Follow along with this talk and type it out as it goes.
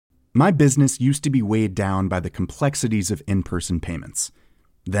My business used to be weighed down by the complexities of in-person payments.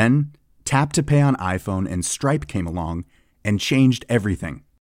 Then, Tap to Pay on iPhone and Stripe came along and changed everything.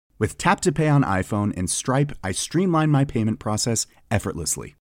 With Tap to Pay on iPhone and Stripe, I streamlined my payment process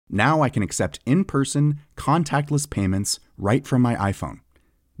effortlessly. Now I can accept in-person, contactless payments right from my iPhone.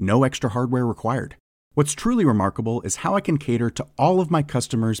 No extra hardware required. What's truly remarkable is how I can cater to all of my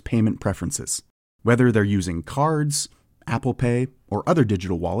customers' payment preferences. Whether they're using cards, Apple Pay, or other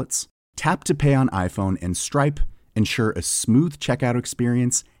digital wallets, Tap to Pay on iPhone and Stripe ensure a smooth checkout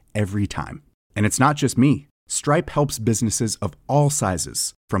experience every time. And it's not just me. Stripe helps businesses of all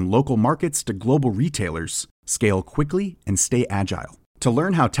sizes, from local markets to global retailers, scale quickly and stay agile. To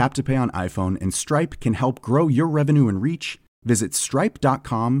learn how Tap to Pay on iPhone and Stripe can help grow your revenue and reach, visit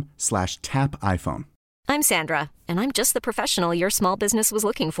stripe.com/tapiphone. I'm Sandra, and I'm just the professional your small business was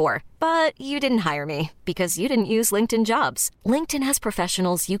looking for. But you didn't hire me because you didn't use LinkedIn Jobs. LinkedIn has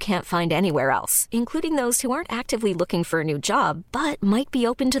professionals you can't find anywhere else, including those who aren't actively looking for a new job, but might be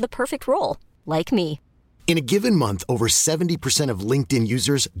open to the perfect role, like me. In a given month, over 70% of LinkedIn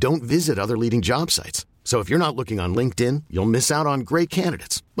users don't visit other leading job sites. So if you're not looking on LinkedIn, you'll miss out on great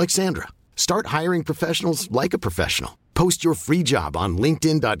candidates like Sandra. Start hiring professionals like a professional. Post your free job on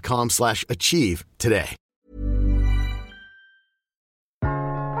linkedin.com/achieve today.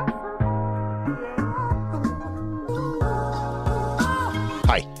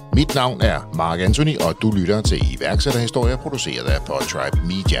 Hej, mit navn er Mark Anthony, og du lytter til iværksætterhistorier produceret af Podtribe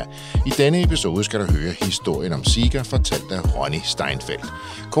Media. I denne episode skal du høre historien om Seeker, fortalt af Ronny Steinfeldt.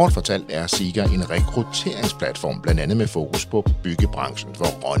 Kort fortalt er Seeker en rekrutteringsplatform, blandt andet med fokus på byggebranchen, hvor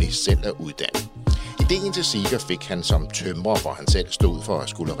Ronny selv er uddannet. Ideen til Seeker fik han som tømrer, hvor han selv stod for at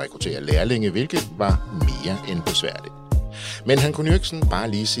skulle rekruttere lærlinge, hvilket var mere end besværligt. Men han kunne jo ikke sådan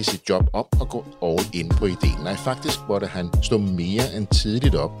bare lige se sit job op og gå all in på ideen. Nej, faktisk måtte han stå mere end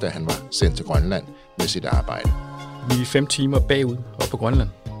tidligt op, da han var sendt til Grønland med sit arbejde. Vi er 5 timer bagud op på Grønland.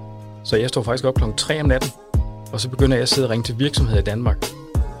 Så jeg står faktisk op klokken 3 om natten, og så begynder jeg at sidde og ringe til virksomheder i Danmark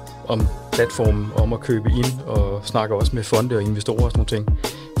om platformen, om at købe ind, og snakker også med fonde og investorer og sådan nogle ting.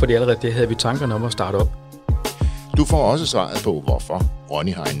 Fordi allerede det havde vi tankerne om at starte op. Du får også svaret på, hvorfor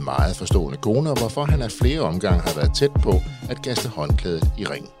Ronny har en meget forstående kone, og hvorfor han af flere omgange har været tæt på at kaste håndklædet i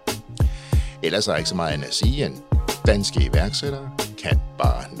ringen. Ellers er ikke så meget andet at sige, end danske iværksættere kan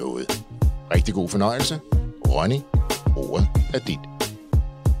bare noget. Rigtig god fornøjelse. Ronny, ordet er dit.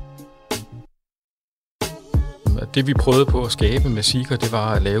 Det vi prøvede på at skabe med Seeker, det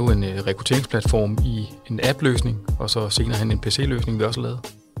var at lave en rekrutteringsplatform i en app-løsning, og så senere hen en PC-løsning, vi også lavede.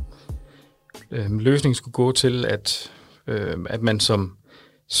 Løsningen skulle gå til, at man som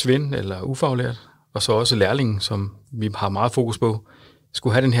svend eller ufaglært, og så også lærlingen, som vi har meget fokus på,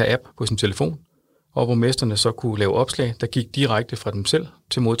 skulle have den her app på sin telefon, og hvor mesterne så kunne lave opslag, der gik direkte fra dem selv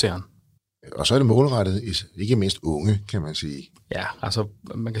til modtageren. Og så er det målrettet, ikke mindst unge, kan man sige. Ja, altså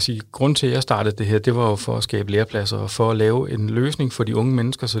man kan sige, at grunden til, at jeg startede det her, det var jo for at skabe lærepladser, og for at lave en løsning for de unge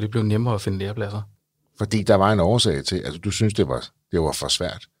mennesker, så det blev nemmere at finde lærepladser. Fordi der var en årsag til, altså du synes, det var for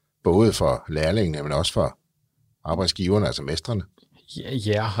svært, både for lærlingene, men også for arbejdsgiverne, altså mestrene.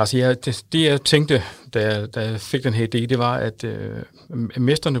 Ja, altså det jeg tænkte, da jeg fik den her idé, det var, at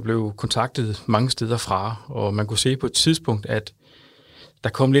mestrene blev kontaktet mange steder fra, og man kunne se på et tidspunkt, at der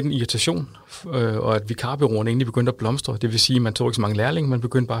kom lidt en irritation, og at vikarbureauerne egentlig begyndte at blomstre. Det vil sige, at man tog ikke så mange lærlinge, man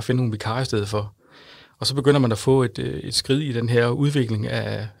begyndte bare at finde nogle vikarer i stedet for. Og så begynder man at få et skridt i den her udvikling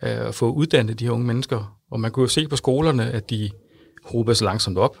af at få uddannet de her unge mennesker. Og man kunne jo se på skolerne, at de hobede så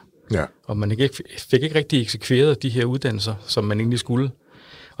langsomt op. Ja. Og man fik ikke rigtig eksekveret de her uddannelser, som man egentlig skulle.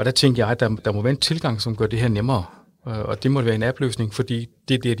 Og der tænkte jeg, at der må være en tilgang, som gør det her nemmere. Og det må være en app-løsning, fordi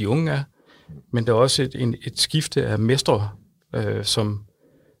det er det, de unge er. Men der er også et skifte af mestre, som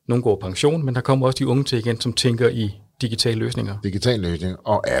nogle går pension, men der kommer også de unge til igen, som tænker i digitale løsninger. Digitale løsninger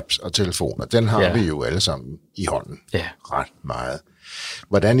og apps og telefoner, den har vi jo alle sammen i hånden. Ja. Ret meget.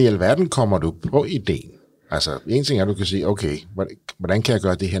 Hvordan i alverden kommer du på ideen? Altså, en ting er, at du kan sige, okay, hvordan kan jeg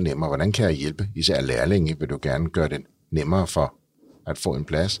gøre det her nemmere? Hvordan kan jeg hjælpe især lærlinge? Vil du gerne gøre det nemmere for at få en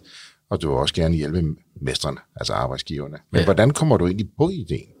plads? Og du vil også gerne hjælpe mestrene, altså arbejdsgiverne. Men hvordan kommer du egentlig på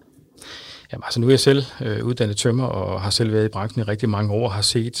ideen? Jamen, altså nu er jeg selv uddannet tømrer og har selv været i branchen i rigtig mange år og har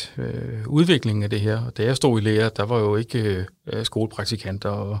set udviklingen af det her. Og da jeg stod i lære, der var jo ikke skolepraktikanter,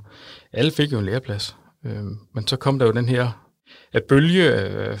 og alle fik jo en læreplads. Men så kom der jo den her bølge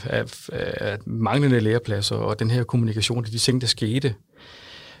af manglende lærepladser og den her kommunikation, de ting, der skete.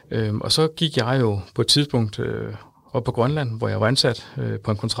 Og så gik jeg jo på et tidspunkt op på Grønland, hvor jeg var ansat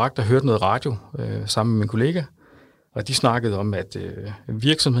på en kontrakt og hørte noget radio sammen med min kollega. Og de snakkede om, at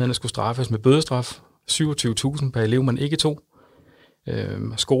virksomhederne skulle straffes med bødestraf, 27.000 per elev, man ikke tog.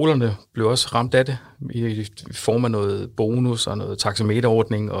 Skolerne blev også ramt af det i form af noget bonus og noget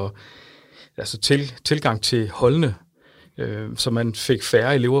taxameterordning og altså tilgang til holdene, så man fik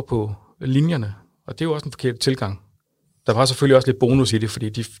færre elever på linjerne. Og det er jo også en forkert tilgang. Der var selvfølgelig også lidt bonus i det, fordi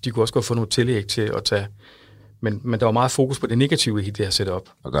de kunne også godt få noget tillæg til at tage. Men der var meget fokus på det negative i det her setup.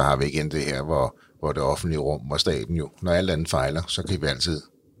 Og der har vi igen det her, hvor det offentlige rum, hvor staten jo, når alt andet fejler, så kan vi altid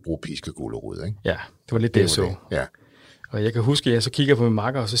bruge piske gulerod, ikke? Ja, det var lidt det, jeg så. Ja. Og jeg kan huske, at jeg så kigger på min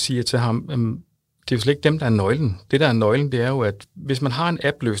makker, og så siger jeg til ham, det er jo slet ikke dem, der er nøglen. Det, der er nøglen, det er jo, at hvis man har en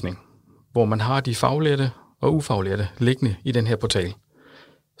app-løsning, hvor man har de faglærte og ufaglærte liggende i den her portal,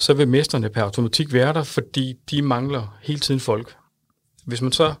 så vil mesterne per automatik være der, fordi de mangler hele tiden folk. Hvis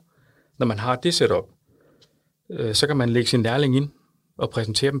man så, når man har det setup, så kan man lægge sin lærling ind og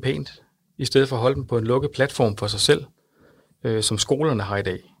præsentere dem pænt, i stedet for at holde dem på en lukket platform for sig selv, som skolerne har i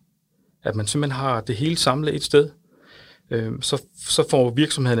dag. At man simpelthen har det hele samlet et sted, så får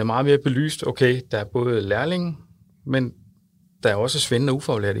virksomhederne meget mere belyst, okay, der er både lærlinge, men der er også svende og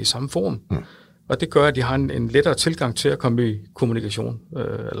ufaglærte i samme forum. Og det gør, at de har en lettere tilgang til at komme i kommunikation,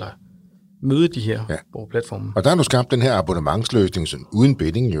 eller møde de her på platformen. Og der er nu skabt den her abonnementsløsning sådan, uden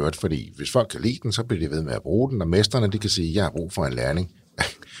bidding i øvrigt, fordi hvis folk kan lide den, så bliver de ved med at bruge den, og mesterne de kan sige, at jeg har brug for en lærling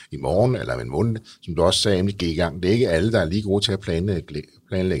i morgen eller en måned, som du også sagde, at gik i gang. Det er ikke alle, der er lige gode til at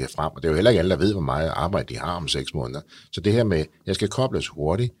planlægge frem, og det er jo heller ikke alle, der ved, hvor meget arbejde de har om 6 måneder. Så det her med, at jeg skal kobles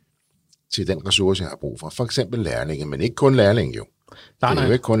hurtigt til den ressource, jeg har brug for eksempel lærlinge, men ikke kun lærlinge jo. Nej. Det er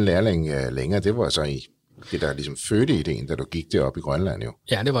jo ikke kun lærling længere, det var så i det, der ligesom fødte ideen, da du gik derop i Grønland jo.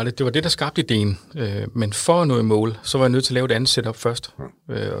 Ja, det var det. Det var det, der skabte ideen. Men for at nå i mål, så var jeg nødt til at lave et andet setup først,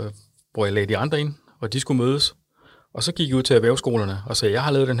 hvor jeg lagde de andre ind, og de skulle mødes. Og så gik jeg ud til erhvervsskolerne og sagde, jeg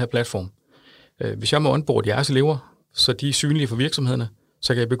har lavet den her platform. Hvis jeg må onboard jeres elever, så de er synlige for virksomhederne,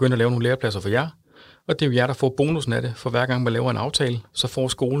 så kan jeg begynde at lave nogle lærepladser for jer. Og det er jo jer, der får bonusen af det, for hver gang man laver en aftale, så får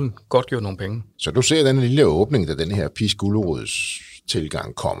skolen godt gjort nogle penge. Så du ser den lille åbning, da den her pisk-gulerods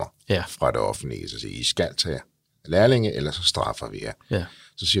tilgang kommer fra det offentlige. Så siger I skal tage lærlinge, eller så straffer vi jer. Ja.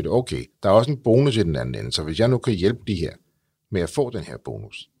 Så siger du, okay, der er også en bonus i den anden ende, så hvis jeg nu kan hjælpe de her med at få den her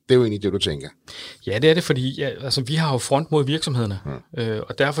bonus, det er jo egentlig det, du tænker. Ja, det er det, fordi vi har jo front mod virksomhederne,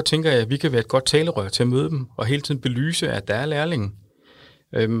 og derfor tænker jeg, at vi kan være et godt talerør til at møde dem, og hele tiden belyse, at der er lærlinge.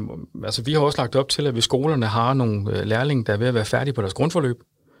 Vi har også lagt op til, at hvis skolerne har nogle lærlinge, der er ved at være færdige på deres grundforløb,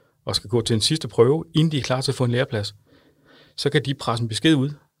 og skal gå til en sidste prøve, inden de er klar til at få en læreplads, så kan de presse en besked ud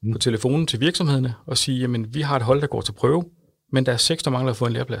på telefonen til virksomhederne og sige, jamen vi har et hold, der går til prøve, men der er 6, der mangler at få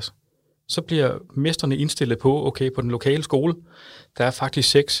en læreplads. Så bliver mesterne indstillet på, okay, på den lokale skole, der er faktisk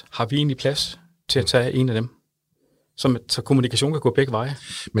 6, har vi egentlig plads til at tage en af dem? Så kommunikation kan gå begge veje.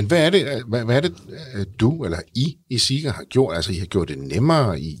 Men hvad er det du eller I SIGA har gjort? Altså I har gjort det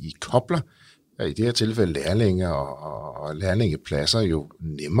nemmere, I kobler i det her tilfælde lærlinge og lærlingepladser jo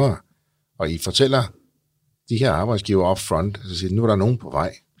nemmere, og I fortæller de her arbejdsgiver up front, altså siger, nu er der nogen på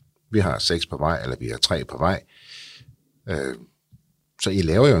vej. Vi har 6 på vej, eller vi har 3 på vej. Så I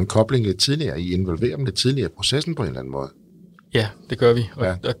laver jo en kobling lidt tidligere. I involverer dem lidt tidligere i processen på en eller anden måde. Ja, det gør vi. Og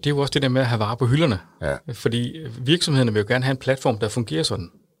det er jo også det der med at have varer på hylderne. Ja. Fordi virksomhederne vil jo gerne have en platform, der fungerer sådan,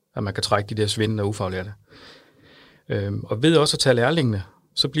 at man kan trække de der svinde og ufaglærte. Og ved også at tage lærlingene,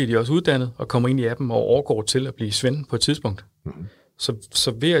 så bliver de også uddannet og kommer ind i appen og overgår til at blive svende på et tidspunkt. Mm-hmm.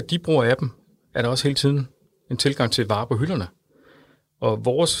 Så ved at de bruger appen, er der også hele tiden en tilgang til varer på hylderne.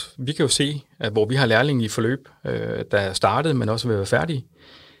 Og vi kan jo se, at hvor vi har lærlinge i forløb, der er startet, men også vil være færdige,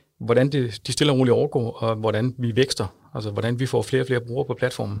 hvordan de stille og roligt overgår, og hvordan vi vækster, altså hvordan vi får flere og flere brugere på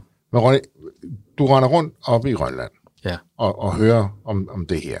platformen. Men Ronny, du render rundt op i Grønland og hører om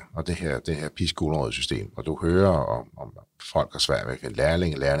det her, og det her pisk-gulerod-system, og du hører om folk har svært ved at finde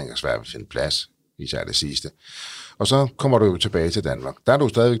lærlinge har svært ved at finde plads, især det sidste. Og så kommer du jo tilbage til Danmark. Der er du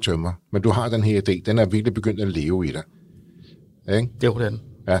stadigvæk tømrer, men du har den her idé, den er virkelig begyndt at leve i dig. Ikke? Det er jo den.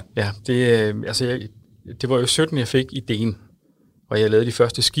 Ja. Det var jo 17, jeg fik ideen, og jeg lavede de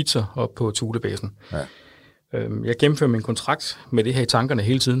første skitser op på Thulebasen. Ja. Jeg gennemfører min kontrakt med det her i tankerne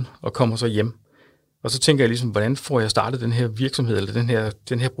hele tiden, og kommer så hjem. Og så tænker jeg ligesom, hvordan får jeg startet den her virksomhed, eller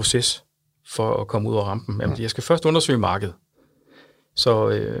den her proces, for at komme ud af rampen? Jamen, jeg skal først undersøge markedet. Så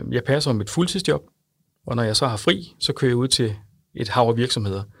jeg passer mit fuldtidsjob, og når jeg så har fri, så kører jeg ud til et hav af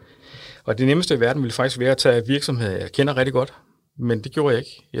virksomheder. Og det nemmeste i verden ville faktisk være at tage virksomheder, jeg kender rigtig godt, men det gjorde jeg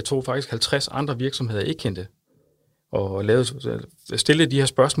ikke. Jeg tog faktisk 50 andre virksomheder, jeg ikke kendte, og stillede de her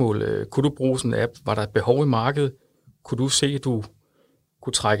spørgsmål. Kunne du bruge sådan en app? Var der et behov i markedet? Kunne du se, at du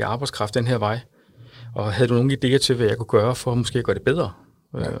kunne trække arbejdskraft den her vej? Og havde du nogle idéer til, hvad jeg kunne gøre for at måske gøre det bedre?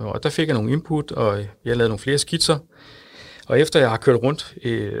 Ja. Og der fik jeg nogle input, og jeg lavede nogle flere skitser. Og efter jeg har kørt rundt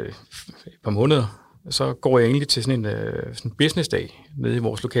et par måneder, så går jeg egentlig til sådan en businessdag nede i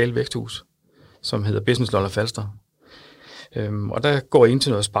vores lokale væksthus, som hedder Business Lolland Falster. Og der går jeg ind til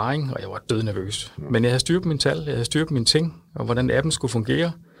noget sparring, og jeg var død nervøs. Men jeg havde styr på mine tal, jeg havde styr på mine ting, og hvordan appen skulle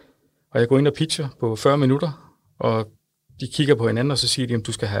fungere. Og jeg går ind og pitcher på 40 minutter, og de kigger på hinanden, og så siger de, at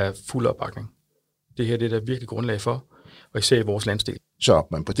du skal have fuld opbakning. Det her det er der virkelig grundlag for, og især i vores landsdel. Så,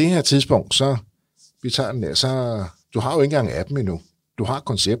 men på det her tidspunkt, så vi tager den der, så du har jo ikke engang appen endnu. Du har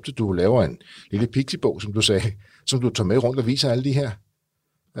konceptet, du laver en lille pixiebog, som du sagde, som du tager med rundt og viser alle de her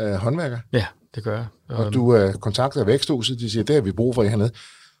håndværkere. Ja, det gør jeg. Og du kontakter Væksthuset, de siger, det har vi brug for hernede.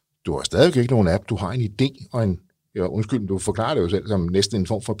 Du har stadig ikke nogen app, du har en idé og en, undskyld, du forklarer det jo selv som næsten en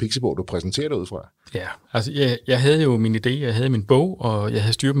form for pixiebog, du præsenterer det ud fra. Ja, altså jeg havde jo min idé, jeg havde min bog, og jeg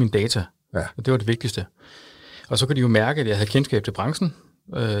havde styr på mine data. Ja. Og det var det vigtigste. Og så kunne de jo mærke, at jeg havde kendskab til branchen,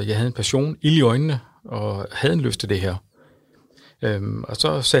 jeg havde en passion, ild i øjnene, og havde en lyst til det her. Og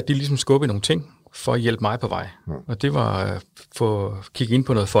så satte de ligesom skub i nogle ting, for at hjælpe mig på vej. Og det var for at kigge ind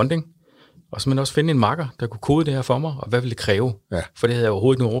på noget funding, og så man også finde en makker, der kunne kode det her for mig, og hvad ville det kræve? Ja. For det havde jeg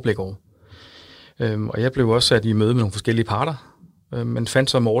overhovedet noget overblik over. Og jeg blev også sat i møde med nogle forskellige parter, men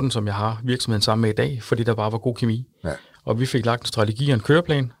fandt så Morten, som jeg har virksomheden sammen med i dag, fordi der bare var god kemi. Ja. Og vi fik lagt en strategi og en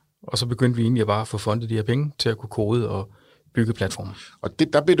køreplan, og så begyndte vi egentlig bare at få fundet de her penge til at kunne kode og bygge platformen. Og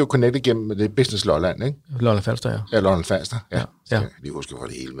der blev du connectet gennem det Business Lolland, ikke? Lolland Falster, ja. Ja, Lolland Falster, ja. Ja. Jeg lige huske at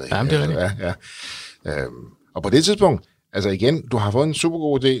holde det hele med. Ja, det er rigtigt. Ja. Og på det tidspunkt, altså igen, du har fået en super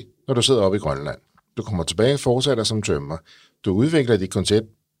god idé, når du sidder oppe i Grønland. Du kommer tilbage og fortsætter som tømrer. Du udvikler dit koncept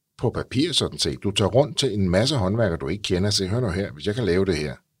på papir, sådan set. Du tager rundt til en masse håndværkere, du ikke kender, og siger, hør nu her, hvis jeg kan lave det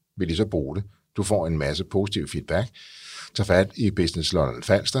her, vil de så bruge det? Du får en masse positiv feedback. Tag fat i Business Lolland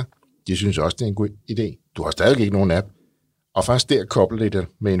Falster. De synes også, det er en god idé. Du har stadig ikke nogen app. Og først der kobler det dig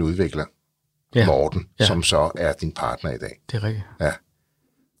med en udvikler, Morten, som så er din partner i dag. Det er rigtigt. Ja.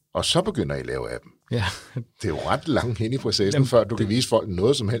 Og så begynder I at lave appen. Ja. Det er jo ret langt hen i processen, før du kan vise folk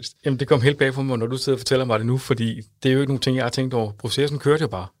noget som helst. Jamen, det kom helt bag for mig, når du sidder og fortæller mig det nu, fordi det er jo ikke nogle ting, jeg har tænkt over. Processen kørte jo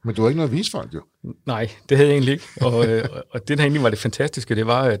bare. Men du har ikke noget at vise folk, jo. Nej, det havde jeg egentlig ikke. Og det, der egentlig var det fantastiske, det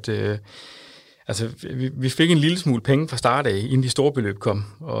var, at vi fik en lille smule penge fra start af, inden de store beløb kom.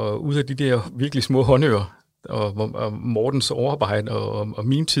 Og ud af de der virkelig små håndører, og Mortens overarbejde og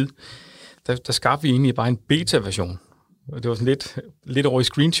min tid, der skabte vi egentlig bare en beta-version. Det var sådan lidt over i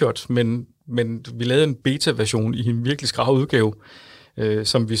screenshot, men vi lavede en beta-version i en virkelig skrav udgave,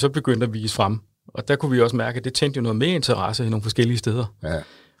 som vi så begyndte at vise frem. Og der kunne vi også mærke, at det tændte jo noget mere interesse i nogle forskellige steder. Ja.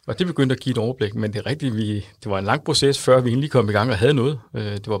 Og det begyndte at give et overblik, men det er rigtigt, det var en lang proces, før vi egentlig kom i gang og havde noget.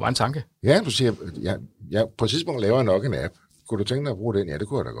 Det var bare en tanke. Ja, du siger, jeg på et tidspunkt laver jeg nok en app. Kunne du tænke dig at bruge den? Ja, det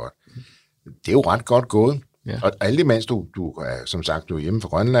kunne jeg da godt. Det er jo ret godt gået. Ja. Og alt imens du er, som sagt, du er hjemme fra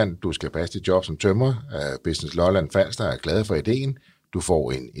Grønland, du skal passe dit job som tømrer, Business Lolland Falster er glad for ideen, du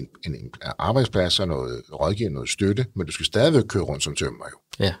får en arbejdsplads og noget rådgivning, noget støtte, men du skal stadigvæk køre rundt som tømrer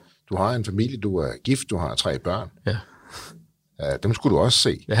jo. Ja. Du har en familie, du er gift, du har 3 børn. Ja. Dem skulle du også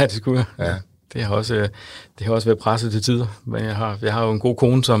se. Ja, det skulle jeg. Ja. Det har også været presset til tider, men jeg har jo en god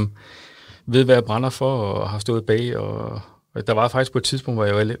kone, som ved, hvad jeg brænder for, og har stået bag, og der var faktisk på et tidspunkt, hvor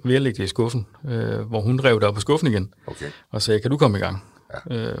jeg var ved at lægge det i skuffen, hvor hun rev det op på skuffen igen, og sagde, kan du komme i gang?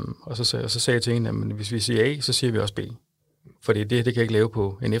 Ja. Og så sagde jeg til hende, at hvis vi siger A, så siger vi også B. For det kan jeg ikke lave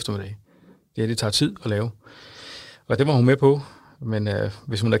på en eftermiddag. Det tager tid at lave. Og det var hun med på, men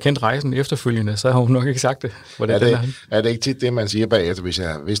hvis hun havde kendt rejsen efterfølgende, så har hun nok ikke sagt det. Er det ikke tit det, man siger bagefter, hvis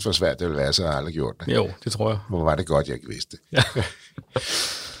jeg vidste, hvor svært det ville være, så har jeg aldrig gjort det? Jo, det tror jeg. Hvor var det godt, jeg ikke vidste det. Ja.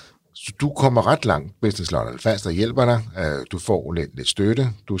 Så du kommer ret langt, Business Lolland Falster hjælper dig, du får lidt støtte,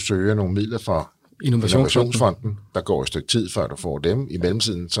 du søger nogle midler fra Innovationsfonden, der går et stykke tid, før du får dem. I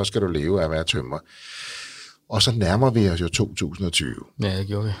mellemtiden, så skal du leve af at være tømrer. Og så nærmer vi os jo 2020. Ja, det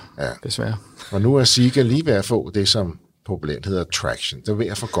gjorde vi. Ja. Desværre. Og nu er Sika lige ved at få det, som populært hedder traction. Det er ved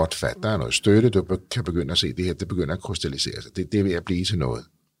at få godt fat. Der er noget støtte, du kan begynde at se det her. Det begynder at krystallisere sig. Det er ved at blive til noget.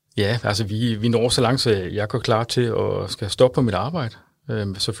 Ja, altså vi når så langt, så jeg går klar til at skal stoppe på mit arbejde.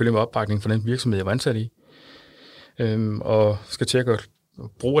 Selvfølgelig med opbakning for den virksomhed, jeg var ansat i. Og skal til at gøre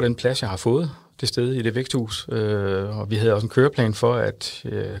brug af den plads, jeg har fået det sted i det væksthus. Og vi havde også en køreplan for at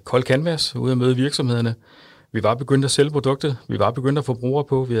kold canvas ude at møde virksomhederne. Vi var begyndt at sælge produktet. Vi var begyndt at få brugere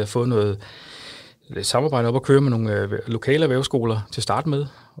på. Vi havde fået noget samarbejde op at køre med nogle lokale erhvervsskoler til start med.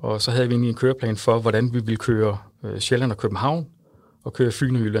 Og så havde vi egentlig en køreplan for, hvordan vi ville køre Sjælland og København og køre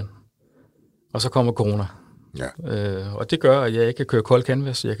Fyn og Jylland. Og så kommer corona. Ja. Og det gør, at jeg ikke kan køre kold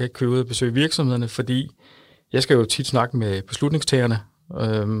canvas. Jeg kan ikke køre ud og besøge virksomhederne, fordi jeg skal jo tit snakke med beslutningstagerne,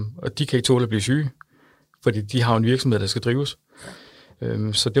 og de kan ikke tåle at blive syge, fordi de har en virksomhed, der skal drives.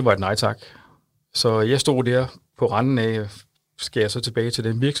 Så det var et nej tak. Så jeg stod der på randen af, skal jeg så tilbage til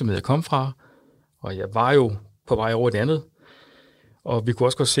den virksomhed, jeg kom fra, Og jeg var jo på vej over det andet. Og vi kunne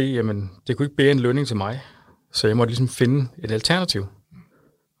også godt se, jamen, det kunne ikke bære en lønning til mig. Så jeg måtte ligesom finde et alternativ.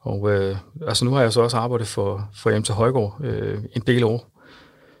 Og altså nu har jeg så også arbejdet for hjem til Højgaard en del år.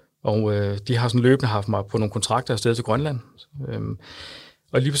 Og de har sådan løbende haft mig på nogle kontrakter afsted til Grønland.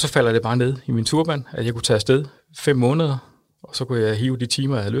 Og lige så falder det bare ned i min turban, at jeg kunne tage afsted 5 måneder, og så kunne jeg hive de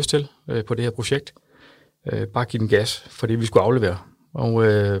timer, jeg havde lyst til på det her projekt. Bare give den gas, fordi vi skulle aflevere. Og,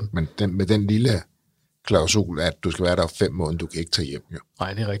 Men med den lille klausul, at du skal være der 5 måneder, du kan ikke tage hjem, jo.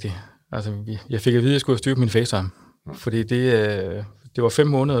 Nej, det er rigtigt. Altså, jeg fik at vide, at jeg skulle styre min FaceTime, fordi det var 5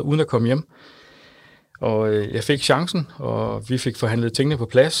 måneder uden at komme hjem. Og jeg fik chancen, og vi fik forhandlet tingene på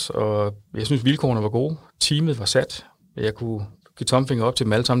plads, og jeg synes, vilkårene var gode. Teamet var sat. Jeg kunne give tomfinger op til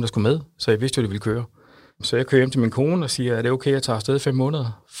dem alle sammen, der skulle med, så jeg vidste jo, det ville køre. Så jeg kører hjem til min kone og siger, at det er okay, at jeg tager afsted 5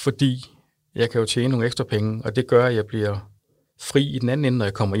 måneder, fordi jeg kan jo tjene nogle ekstra penge, og det gør, at jeg bliver fri i den anden ende, når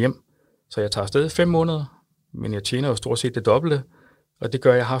jeg kommer hjem. Så jeg tager afsted 5 måneder, men jeg tjener jo stort set det dobbelte, og det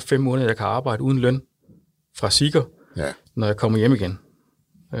gør, at jeg har 5 måneder, jeg kan arbejde uden løn fra Seeger, når jeg kommer hjem igen.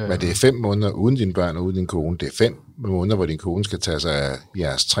 Men det er 5 måneder uden dine børn og uden din kone. Det er 5 måneder, hvor din kone skal tage sig af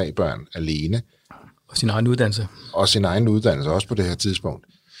jeres 3 børn alene. Og sin egen uddannelse. Og sin egen uddannelse også på det her tidspunkt.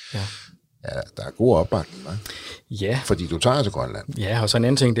 Ja. Ja, der er god opbakning, hva'? Ja. Fordi du tager til Grønland. Ja, og så en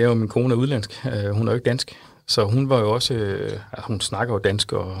anden ting, det er jo, at min kone er udlandsk. Hun er jo ikke dansk. Så hun var jo også, hun snakker jo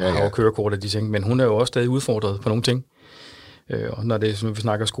dansk og har jo kørekort af de ting, men hun er jo også stadig udfordret på nogle ting. Og når det er, som vi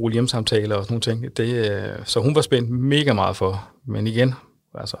snakker skole-hjemsamtaler og sådan nogle ting, så hun var spændt mega meget for. Men igen,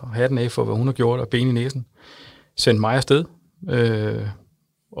 altså hatten af for, hvad hun har gjort, og ben i næsen. Sendte mig afsted,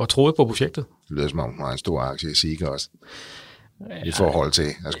 og troede på projektet. Det lyder som om, hun har en stor aktie i Seeger også. Ja. I forhold til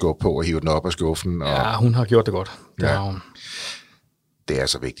at skubbe på og hive den op af skuffen. Og ja, hun har gjort det godt. Det er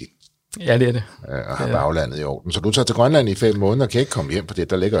så vigtigt. Ja, det er det. At have baglandet i orden. Så du tager til Grønland i 5 måneder og kan ikke komme hjem på det.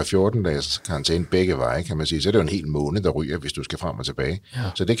 Der ligger 14 dages karantæne begge veje, kan man sige. Så er det jo en hel måned, der ryger, hvis du skal frem og tilbage. Ja.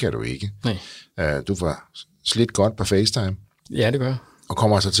 Så det kan du ikke. Nej. Du får slidt godt på FaceTime. Ja, det gør jeg. Og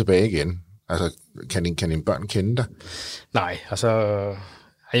kommer så tilbage igen. Altså, kan dine børn kende dig? Nej, altså...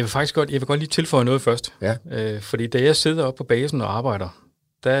 Jeg vil godt lige tilføje noget først. Ja. Fordi da jeg sidder oppe på basen og arbejder,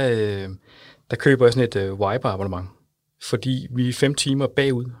 der køber jeg sådan et Viber-abonnement. Fordi vi er 5 timer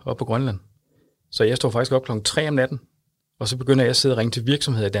bagud oppe på Grønland. Så jeg står faktisk op 3 om natten, og så begynder jeg at sidde og ringe til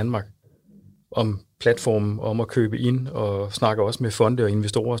virksomheder i Danmark om platformen, om at købe ind, og snakker også med fonde og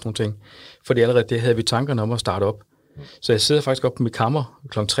investorer og sådan nogle ting. Fordi allerede det havde vi tankerne om at starte op. Så jeg sidder faktisk op på mit kammer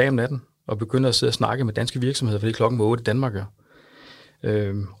 3 om natten, og begynder at sidde og snakke med danske virksomheder, fordi klokken var 8 i Danmark.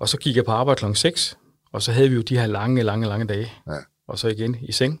 Og så gik jeg på arbejde 6, og så havde vi jo de her lange dage. Ja. Og så igen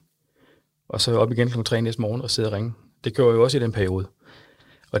i seng, og så op igen 3 næste morgen og sidde og ringe. Det gjorde jeg jo også i den periode.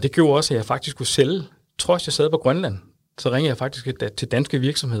 Og det gjorde også, at jeg faktisk kunne sælge, trods jeg sad på Grønland, så ringede jeg faktisk til danske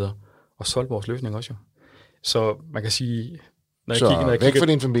virksomheder og solgte vores løsning også jo. Så man kan sige... Når jeg væk fra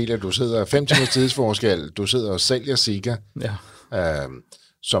din familie, du sidder 5 timers tidsforskel, du sidder og sælger Seeger,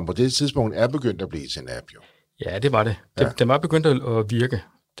 som på det tidspunkt er begyndt at blive til en app jo. Ja, det var det. Den var begyndt at virke.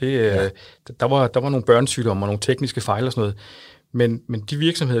 Der var nogle børnesygdomme og nogle tekniske fejl og sådan noget. Men de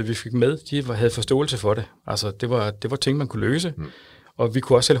virksomheder, vi fik med, de havde forståelse for det. Altså, det var ting, man kunne løse, og vi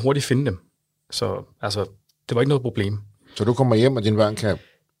kunne også selv hurtigt finde dem. Så altså, det var ikke noget problem. Så du kommer hjem, og dine børn kan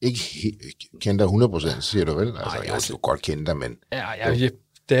ikke kende dig 100%, siger du vel? Altså, jeg kan jo godt kende dig, men...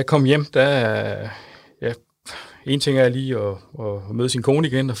 Da jeg kom hjem, en ting er lige at møde sin kone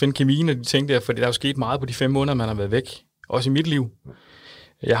igen og finde kemien og de ting der, for der er jo sket meget på de 5 måneder, man har været væk. Også i mit liv.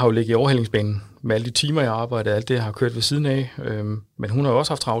 Jeg har jo ligget i overhældingsbanen med alle de timer, jeg arbejder, alt det, jeg har kørt ved siden af. Men hun har jo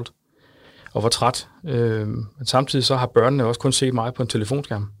også haft travlt og var træt. Men samtidig så har børnene også kun set mig på en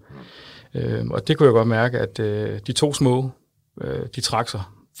telefonskærm. Og det kunne jeg godt mærke, at de 2 små, de trak sig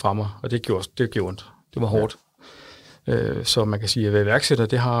fra mig, og det gjorde ondt. Det var hårdt. Så man kan sige, at iværksætter,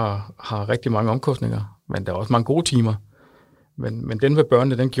 det har rigtig mange omkostninger, men der er også mange gode timer. Men den med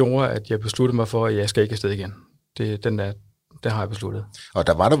børnene, den gjorde, at jeg besluttede mig for, at jeg skal ikke afsted igen. Det har jeg besluttet. Og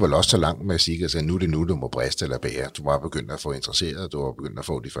der var du vel også så langt med at sige, at nu er det nu, du må briste eller bære. Du var begyndt at få interesseret, du var begyndt at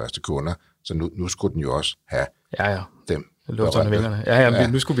få de første kunder, så nu skulle den jo også have dem. Lufterne vingerne. Ja,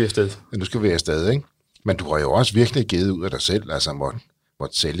 nu skulle vi afsted. Nu skal vi afsted, ikke? Men du har jo også virkelig givet ud af dig selv, altså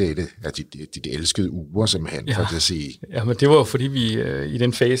måtte sælge et af dit elskede uger simpelthen, for at sige. Ja, men det var jo fordi vi i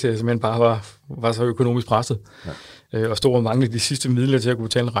den fase simpelthen bare var så økonomisk presset, og stod og manglede de sidste midler til at kunne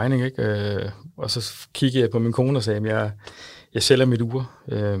betale en regning, ikke? Og så kiggede jeg på min kone og sagde, at jeg sælger mit ur,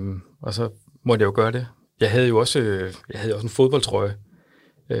 og så måtte jeg jo gøre det. Jeg havde jo også en fodboldtrøje.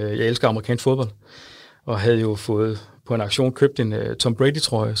 Jeg elsker amerikansk fodbold, og havde jo fået på en aktion købt en Tom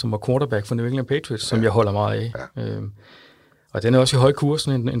Brady-trøje, som var quarterback for New England Patriots, som jeg holder meget af. Ja. Og den er også i høj kurs,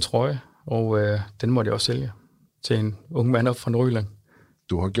 en trøje. og den måtte jeg også sælge til en ung mand op fra Nordjylland.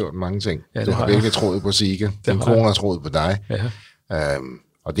 Du har gjort mange ting. Ja, du har virkelig troet på Sika. Din kone har troet på dig. Ja.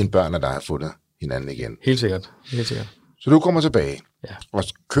 Og dine børn og dig har fundet hinanden igen. Helt sikkert. Helt sikkert. Så du kommer tilbage. Ja. Og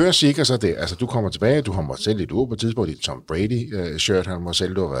kører Sika så det? Altså, du kommer tilbage, du har måttet sælge dit ur på et tidspunkt, dit Tom Brady-shirt, han må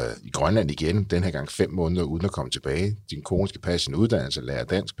sælge, du har været i Grønland igen, den her gang 5 måneder, uden at komme tilbage. Din kone skal passe sin uddannelse, lære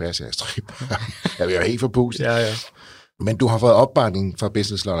dansk, passe jeres strip. Jeg er jo helt forpustet. Ja. Men du har fået opbakning fra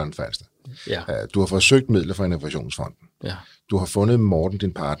Business Lolland Falster. Ja. Du har fået søgt midler fra Innovationsfonden. Ja. Du har fundet Morten,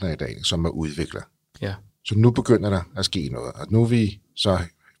 din partner i dag, som er udvikler. Ja. Så nu begynder der at ske noget. Og nu er vi så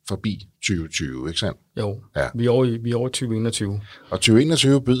forbi 2020, ikke sandt? Jo, ja. Vi er over 2021. Og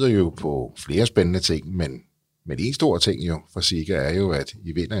 2021 byder jo på flere spændende ting, men en stor ting jo for Sika er jo, at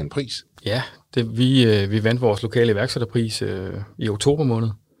I vinder en pris. Ja, vi vandt vores lokale iværksætterpris i oktober måned.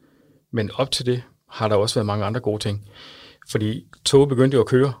 Men op til det har der også været mange andre gode ting. Fordi toget begyndte jo at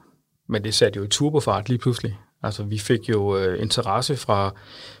køre, men det satte jo i turbofart lige pludselig. Altså vi fik jo interesse fra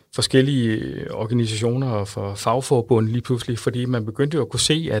forskellige organisationer og fra fagforbund lige pludselig, fordi man begyndte jo at kunne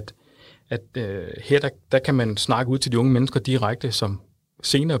se, at her der kan man snakke ud til de unge mennesker direkte, som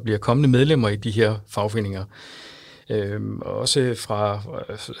senere bliver kommende medlemmer i de her fagforeninger. Også fra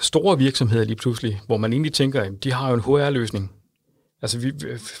store virksomheder lige pludselig, hvor man egentlig tænker, at de har jo en HR-løsning. Altså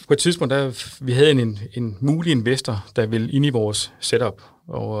på et tidspunkt, vi havde en mulig investor, der ville ind i vores setup,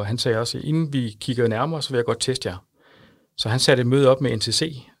 og han sagde også, inden vi kigger nærmere, så vil jeg godt teste jer. Så han satte et møde op med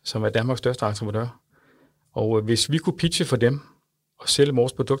NTC, som er Danmarks største entreprenør. Og hvis vi kunne pitche for dem og sælge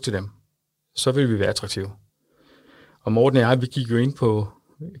vores produkt til dem, så ville vi være attraktive. Og Morten og jeg, vi gik jo ind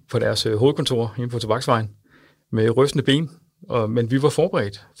på deres hovedkontor, ind på Tobaksvejen, med rystende ben, men vi var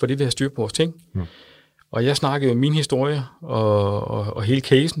forberedt, fordi vi havde styr på vores ting. Mm. Og jeg snakkede min historie og hele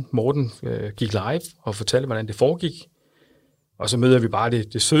casen. Morten gik live og fortalte, hvordan det foregik. Og så møder vi bare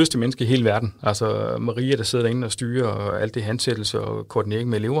det sødeste menneske i hele verden. Altså Maria, der sidder derinde og styrer, og alt det ansættelse og koordinering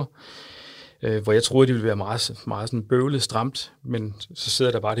med elever. Hvor jeg troede, det ville være meget, meget sådan bøvlet, stramt, men så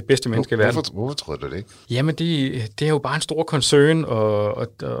sidder der bare det bedste menneske i verden. Hvorfor troede du det ikke? Jamen, det er jo bare en stor koncern,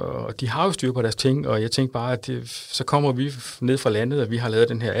 og de har jo styr på deres ting, og jeg tænkte bare, at så kommer vi ned fra landet, og vi har lavet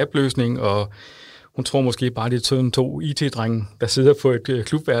den her app-løsning, og hun tror måske bare, det er sådan 2 IT-drenge, der sidder på et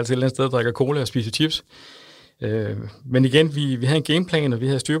klubværelse et eller andet sted og drikker cola og spiser chips. Men igen, vi havde en gameplan, og vi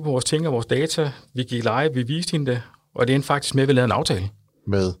havde styr på vores ting og vores data. Vi gik live, vi viste hende det, og det endte faktisk med, at vi lavede en aftale.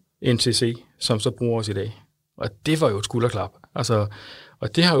 Med? NTC, som så bruger os i dag. Og det var jo et skulderklap. Altså,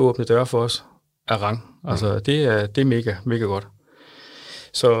 og det har jo åbnet døre for os af rang. Altså, det er mega, mega godt.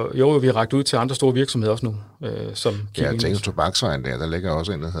 Så jo, vi har rakt ud til andre store virksomheder også nu. Som jeg tænker Tobaksvejen der ligger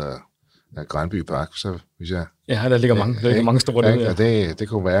også en, der hedder Grønby Park. Så hvis jeg... Ja, der ligger mange store der. Og det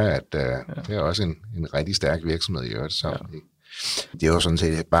kunne være, at det er også en rigtig stærk virksomhed i øvrigt. Så det er jo sådan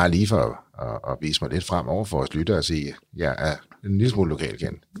set bare lige for at vise mig lidt frem over for os lyttere og sige, at jeg er en lille smule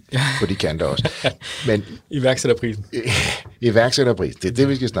lokalkendt, for de kan det også. Men iværksætterprisen. Iværksætterpris, det er det,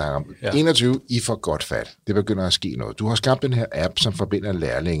 vi skal snakke om. Ja. 21, I får godt fat. Det begynder at ske noget. Du har skabt den her app, som forbinder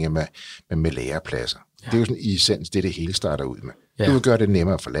lærlinge med lærepladser. Ja. Det er jo sådan i essens, det hele starter ud med. Ja. Du vil gøre det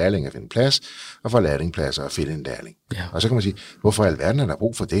nemmere for lærlinge at finde plads, og for lærlingepladser at finde en lærling. Ja. Og så kan man sige, hvorfor i alverden er der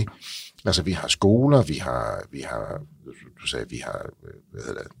brug for det? Altså, vi har skoler, vi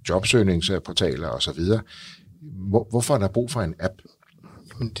har jobsøgningsportaler og så videre. Hvorfor er der brug for en app?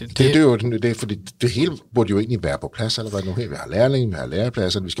 Jamen det er jo fordi det hele burde jo egentlig være på plads allerede nu her. Vi har lærlinge, vi har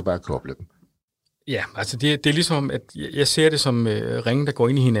lærepladser, vi skal bare koble dem. Ja, altså det er ligesom, at jeg ser det som ringe, der går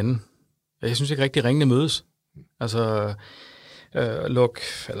ind i hinanden. Jeg synes ikke rigtig, ringene mødes. Altså,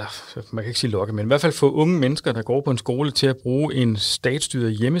 man kan ikke sige lukke, men i hvert fald få unge mennesker, der går på en skole til at bruge en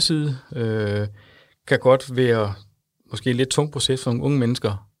statsstyret hjemmeside, kan godt være måske en lidt tung proces for nogle unge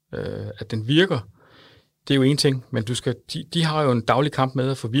mennesker, at den virker. Det er jo en ting, men de har jo en daglig kamp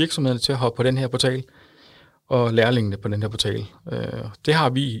med at få virksomhederne til at hoppe på den her portal, og lærlingene på den her portal. Det har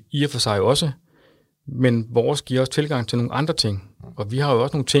vi i og for sig også, men vores giver også tilgang til nogle andre ting. Og vi har jo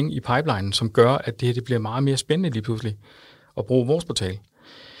også nogle ting i pipelinen, som gør, at det bliver meget mere spændende lige pludselig at bruge vores portal.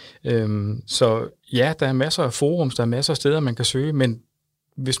 Så ja, der er masser af forums, der er masser af steder, man kan søge, men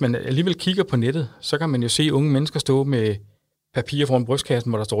hvis man alligevel kigger på nettet, så kan man jo se unge mennesker stå med papir foran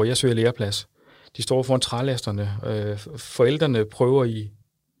brystkassen, hvor der står, jeg søger læreplads. De står foran trælasterne. Forældrene prøver i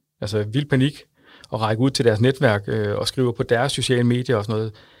vild panik at række ud til deres netværk og skriver på deres sociale medier og sådan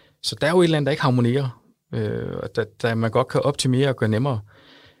noget. Så der er jo et eller andet, der ikke harmonerer, der man godt kan optimere og gøre nemmere.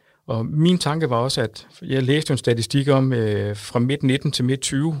 Og min tanke var også, at jeg læste en statistik om, fra midt 19 til midt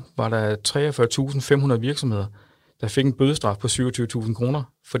 20 var der 43.500 virksomheder, der fik en bødestraf på 27.000 kroner,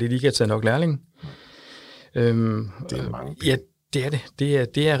 fordi de ikke havde taget nok lærlinge. Det er mange. Ja, Det er det.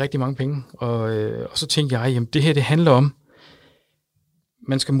 Det er rigtig mange penge. Og så tænkte jeg, jamen det her, det handler om,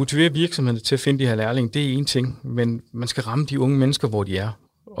 man skal motivere virksomhederne til at finde de her lærlinge. Det er en ting, men man skal ramme de unge mennesker, hvor de er.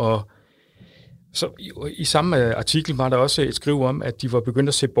 Og så i samme artikel var der også et skriv om, at de var begyndt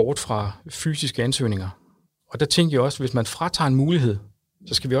at se bort fra fysiske ansøgninger. Og der tænkte jeg også, hvis man fratager en mulighed,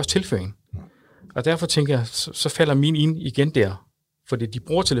 så skal vi også tilføje en. Og derfor tænker jeg, så falder min ind igen der. Fordi de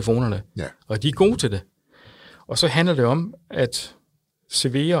bruger telefonerne, og de er gode til det. Og så handler det om, at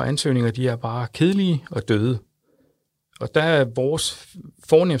CV'er og ansøgninger, de er bare kedelige og døde. Og der er vores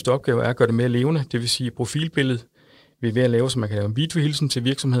fornemmeste opgave at gøre det mere levende, det vil sige profilbilledet, vi er ved at lave, så man kan lave en videohilsen til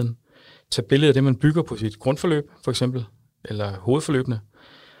virksomheden, tage billeder af det, man bygger på sit grundforløb, for eksempel, eller hovedforløbene,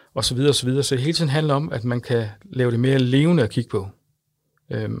 og så videre, og så videre. Så det hele tiden handler om, at man kan lave det mere levende at kigge på.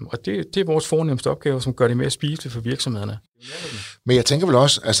 Og det er vores fornemmeste opgave, som gør det mere spiseligt for virksomhederne. Men jeg tænker vel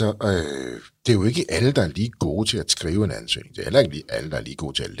også, altså, det er jo ikke alle, der er lige gode til at skrive en ansøgning. Det er heller ikke alle, der er lige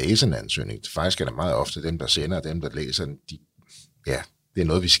gode til at læse en ansøgning. Faktisk er der meget ofte dem, der sender, og dem, der læser den. Det er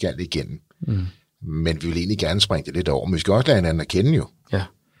noget, vi skal igennem. Men vi vil egentlig gerne springe det lidt over. Men vi skal også lade hinanden at kende jo. Ja.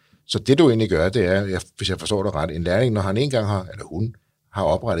 Så det, du egentlig gør, det er, hvis jeg forstår det ret, en lærling, når han en gang hun har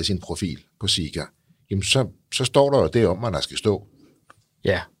oprettet sin profil på Sika, jamen så står der jo det om, at der skal stå.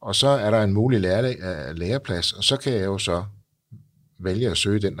 Ja. Og så er der en mulig læreplads, og så kan jeg jo så vælge at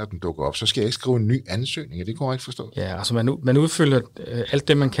søge den, når den dukker op. Så skal jeg ikke skrive en ny ansøgning, det kunne jeg ikke forstå. Ja, altså man udfylder alt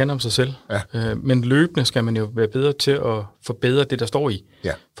det, man kan om sig selv, men løbende skal man jo være bedre til at forbedre det, der står i.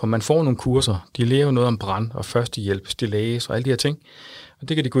 Ja. For man får nogle kurser, de lærer jo noget om brand og førstehjælp, stillads og alle de her ting, og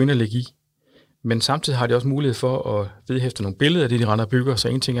det kan de gå ind og lægge i. Men samtidig har de også mulighed for at vedhæfte nogle billeder af det, de render og bygger, så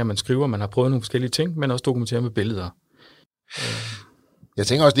en ting er, at man skriver, man har prøvet nogle forskellige ting, men også dokumenterer med billeder. Jeg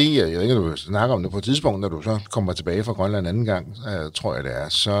tænker også lige, jeg ved ikke, du snakker om det på et tidspunkt, når du så kommer tilbage fra Grønland anden gang, tror jeg det er,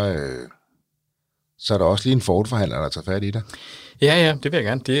 så er der også lige en Ford-forhandler, der tager fat i det. Ja, det vil jeg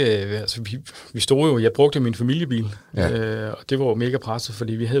gerne. Vi stod jo, jeg brugte min familiebil, og det var jo mega presset,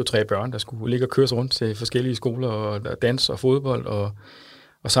 fordi vi havde jo 3 børn, der skulle ligge og køre rundt til forskellige skoler, og dans og fodbold,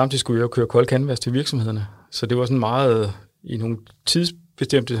 og samtidig skulle jeg jo køre kold canvas til virksomhederne. Så det var sådan meget i nogle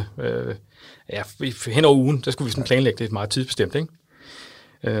tidsbestemte, hen over ugen, der skulle vi sådan planlægge det meget tidsbestemt, ikke?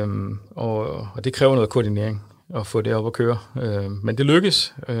 Og det kræver noget koordinering at få det op at køre. Men det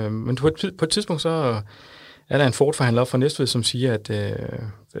lykkes. Men på et tidspunkt så er der en Ford-forhandler fra Næstved, som siger, at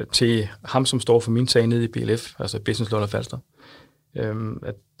til ham, som står for min sag nede i BLF, altså Business Lolland Falster,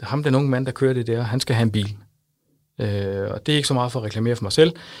 at ham, den unge mand, der kører det der, han skal have en bil. Og det er ikke så meget for at reklamere for mig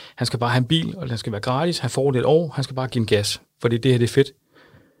selv. Han skal bare have en bil, og den skal være gratis. Han får det et år, han skal bare give en gas, fordi det her det er fedt.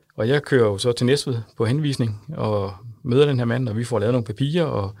 Og jeg kører jo så til Næstved på henvisning, og møder den her mand, og vi får lavet nogle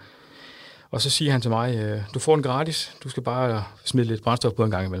papirer, og så siger han til mig, du får den gratis, du skal bare smide lidt brændstof på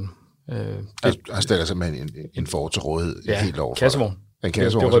en gang imellem. Han stiller simpelthen en Ford til rådighed helt over. Kassevogn.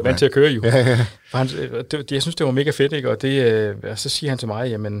 Det var vant til at køre jo. Ja. Jeg synes, det var mega fedt, ikke? Og så siger han til mig,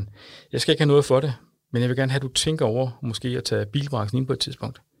 jamen, jeg skal ikke have noget for det, men jeg vil gerne have, at du tænker over måske at tage bilbranchen ind på et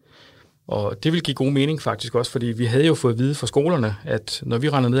tidspunkt. Og det vil give god mening faktisk også, fordi vi havde jo fået at vide fra skolerne, at når vi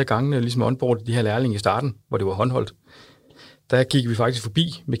rendte ned ad gangene, ligesom onboardede de her lærlinge i starten, hvor det var håndholdt, der gik vi faktisk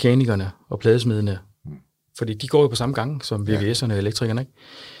forbi mekanikerne og pladesmedene, fordi de går jo på samme gang som VVS'erne og elektrikerne, ikke?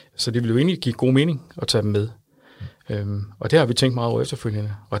 Så det ville jo egentlig give god mening at tage dem med. Og det har vi tænkt meget over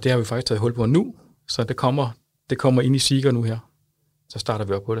efterfølgende, og det har vi faktisk taget hul på nu, så det kommer ind i Sika nu her. Så starter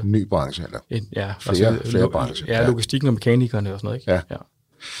vi op på det. Ny branche, eller? Flere brancher. Ja, logistikken og mekanikerne og sådan noget, ikke? Ja.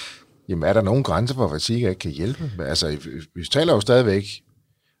 Jamen, er der nogen grænser for, hvad Sika ikke kan hjælpe? Altså, vi taler jo stadigvæk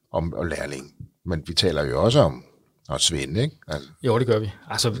om lærling, men vi taler jo også om svinde, ikke? Altså, jo, det gør vi.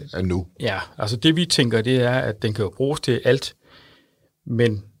 Altså, nu. Ja, altså det vi tænker, det er, at den kan jo bruges til alt,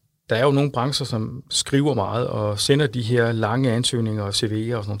 men der er jo nogle brancher, som skriver meget og sender de her lange ansøgninger og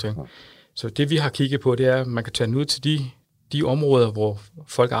CV'er og sådan noget. Ja. Så det vi har kigget på, det er, at man kan tage den ud til de områder, hvor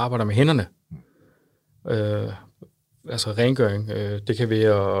folk arbejder med hænderne. Altså rengøring, det kan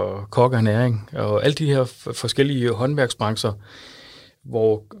være kok og næring, og alle de her forskellige håndværksbrancher,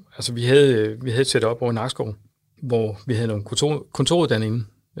 hvor altså vi havde et setup over i Nakskov, hvor vi havde nogle kontoruddannede inde.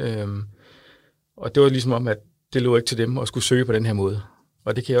 Og det var ligesom om, at det lå ikke til dem at skulle søge på den her måde.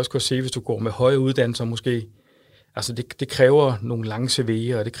 Og det kan jeg også godt se, hvis du går med høje uddannelser måske. Altså det kræver nogle lange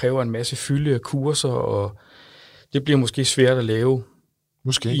CV'er, og det kræver en masse fylde af kurser, og det bliver måske svært at lave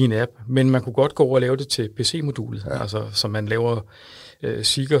i en app. Men man kunne godt gå over og lave det til PC-modulet, altså så man laver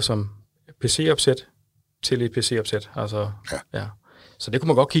Sika som PC-opsæt til et PC-opsæt. Altså, Så det kunne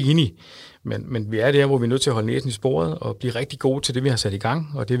man godt kigge ind i. Men vi er der, hvor vi er nødt til at holde næsen i sporet og blive rigtig gode til det, vi har sat i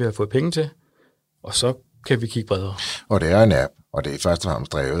gang, og det, vi har fået penge til. Og så kan vi kigge bredere. Og det er en app, og det er først og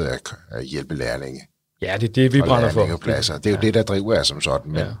fremmest drevet af hjælpe lærlinge Ja, det er det, vi brænder for. Pladser. Det er jo det, der driver jer som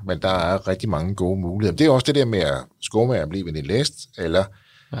sådan, men der er rigtig mange gode muligheder. Det er også det der med at skåre at blive ved din læst, eller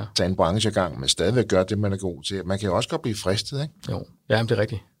tage en branchegang, men stadigvæk gøre det, man er god til. Man kan jo også godt blive fristet, ikke? Jo, ja, det er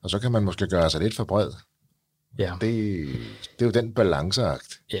rigtigt. Og så kan man måske gøre sig lidt for bred. Ja. Det er jo den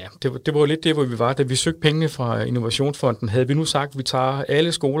balanceakt. Ja, det var lidt det, hvor vi var. Da vi søgte pengene fra Innovationsfonden, havde vi nu sagt, at vi tager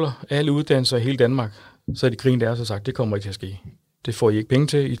alle skoler, alle uddannelser i hele Danmark, så er de grinet af os og sagt, det kommer ikke til at ske. Det får I ikke penge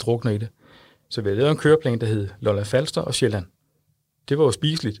til, I drukner i det. Så vi havde lavet en køreplan, der hed Lolland Falster og Sjælland. Det var jo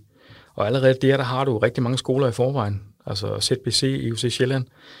spiseligt. Og allerede der har du rigtig mange skoler i forvejen. Altså ZBC, EUC Sjælland,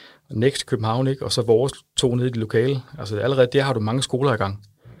 Next København, ikke? Og så vores 2 nede i det lokale. Altså allerede der har du mange skoler i gang.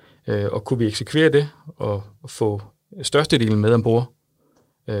 Og kunne vi eksekvere det og få størstedelen med ombord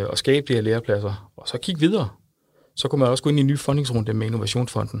og skabe de her lærepladser, og så kigge videre, så kunne man også gå ind i en ny fundingsrunde med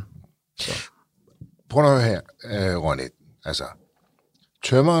Innovationsfonden. Så. Prøv at høre her, Ronny. Altså,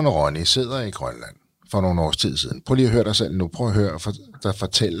 tømmeren Ronny sidder i Grønland for nogle års tid siden. Prøv lige at høre dig selv nu. Prøv at høre dig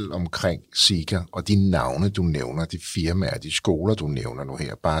fortælle omkring Sika og de navne, du nævner, de firmaer, de skoler, du nævner nu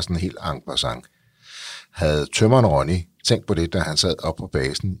her. Bare sådan helt en passant. Havde tømmeren Ronny tænkt på det, da han sad op på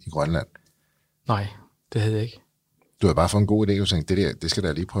basen i Grønland? Nej, det havde jeg ikke. Du havde bare fået en god idé, og tænkte, det skal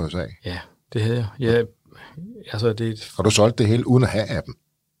da lige prøves af. Ja, det havde jeg. Ja, altså det... Og du solgte det hele uden at have appen?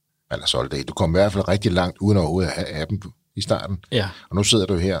 Eller solgte det. Du kom i hvert fald rigtig langt uden overhovedet at have appen i starten. Ja. Og nu sidder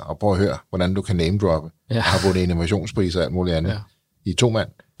du her og prøver at høre, hvordan du kan name-droppe. Ja. Og har vundet innovationspriser og alt muligt andet. Ja. I 2 mand.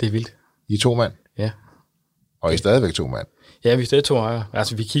 Det er vildt. I 2 mand? Ja. Og I er stadigvæk 2 mand? Ja, vi er stadig 2 ejere.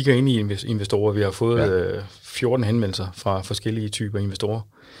 Altså, vi kigger ind i investorer. Vi har fået 14 henvendelser fra forskellige typer investorer.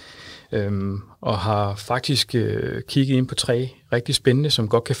 Og har faktisk kigget ind på 3 rigtig spændende, som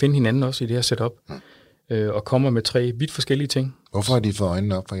godt kan finde hinanden også i det her setup. Og kommer med 3 vidt forskellige ting. Hvorfor har de fået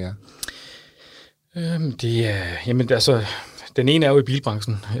øjnene op for jer? Det er, jamen altså, den ene er jo i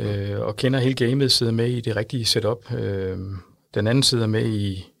bilbranchen, og kender hele gamet, sidder med i det rigtige setup. Den anden sidder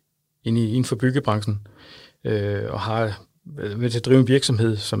med inden for byggebranchen, og har med til at drive en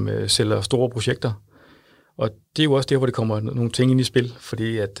virksomhed, som sælger store projekter. Og det er jo også der, hvor det kommer nogle ting ind i spil,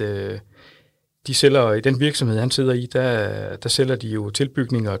 fordi at de sælger, i den virksomhed, han sidder i, der sælger de jo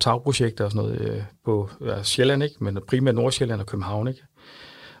tilbygninger og tagprojekter og sådan noget på Sjælland, ikke? Men primært Nordsjælland og København, ikke?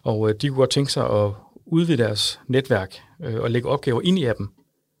 Og de kunne godt tænke sig at udvide deres netværk og lægge opgaver ind i appen.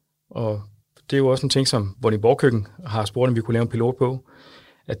 Og det er jo også en ting, som Vordingborg Køkken har spurgt, om vi kunne lave en pilot på,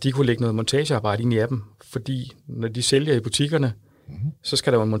 at de kunne lægge noget montagearbejde ind i appen, fordi når de sælger i butikkerne, så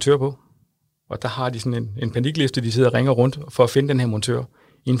skal der jo en montør på. Og der har de sådan en panikliste, de sidder og ringer rundt for at finde den her montør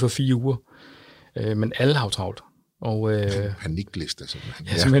inden for 4 uger. Men alle har travlt. Og, panikliste, simpelthen.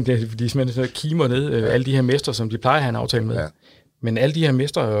 Ja, simpelthen, de simpelthen kimer ned, alle de her mestre, som de plejer at have en aftale med. Ja. Men alle de her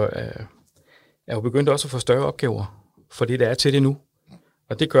mestre er jo begyndt også at få større opgaver, for det der er til det nu.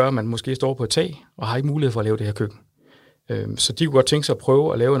 Og det gør, at man måske står på et tag, og har ikke mulighed for at lave det her køkken. Så de kunne godt tænke sig at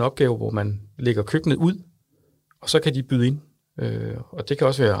prøve at lave en opgave, hvor man lægger køkkenet ud, og så kan de byde ind. Og det kan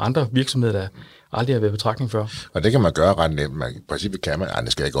også være andre virksomheder, der aldrig har været i betragtning før. Og det kan man gøre ret nemt. I princippet kan man,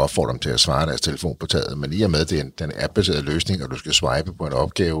 det skal ikke opfordre dem til at svare deres telefon på taget, men i og med, det er den app-baserede løsning, og du skal swipe på en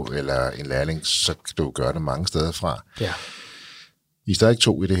opgave eller en lærling, så kan du gøre det mange steder fra. Ja. I er stadig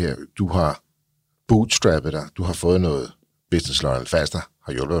 2 i det her. Du har bootstrappet dig, du har fået noget Business Lolland Falster,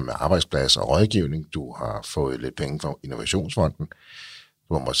 har hjulpet med arbejdsplads og rådgivning, du har fået lidt penge fra Innovationsfonden,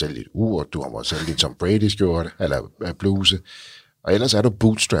 du har måttet sælge dit ur, du har måttet sælge dit Tom Brady-skjorte, eller bluse, og ellers er du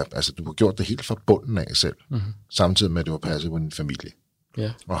bootstrap, altså du har gjort det helt fra bunden af selv, samtidig med, at du har passet på din familie,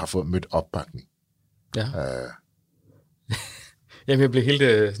 og har fået mødt opbakning. Ja. Jamen, jeg bliver helt,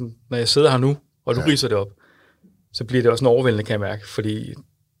 når jeg sidder her nu, og du riser det op, så bliver det også en overvældende, kan jeg mærke, fordi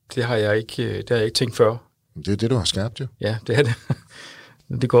det har jeg ikke tænkt før. Det er det, du har skabt, jo. Ja, det er det.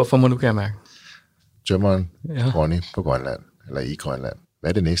 Det går for mig nu, kan jeg mærke. Tømmeren Ronny på Grønland, eller i Grønland. Hvad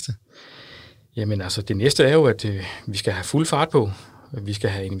er det næste? Jamen altså, det næste er jo, at vi skal have fuld fart på. Vi skal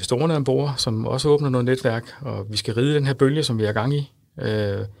have investorerne ombord, som også åbner noget netværk, og vi skal ride den her bølge, som vi er i gang i.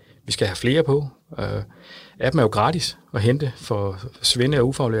 Vi skal have flere på. Appen er jo gratis at hente for svende og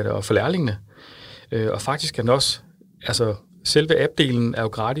ufaglærte og for lærlingene. Og faktisk er den også, altså selve app-delen er jo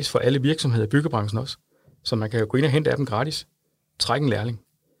gratis for alle virksomheder i byggebranchen også. Så man kan jo gå ind og hente appen gratis, trække en lærling.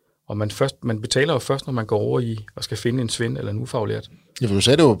 Og man betaler jo først, når man går over i og skal finde en svend eller en ufaglært. Ja, for du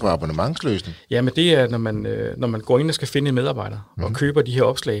sagde det jo på abonnementsløsning. Ja, men det er, når man går ind og skal finde en medarbejder, og køber de her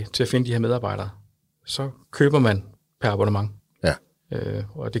opslag til at finde de her medarbejdere, så køber man per abonnement. Ja.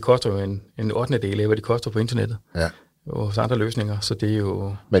 Og det koster jo en 8. del af, hvad det koster på internettet. Ja. Og hos andre løsninger, så det er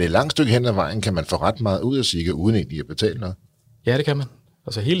jo... Men et langt stykke hen ad vejen kan man få ret meget ud af Sika, uden egentlig at betale noget? Ja, det kan man.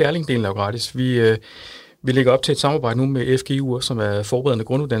 Altså hele lærlingdelen er jo gratis. Vi lægger op til et samarbejde nu med FGU, som er forberedende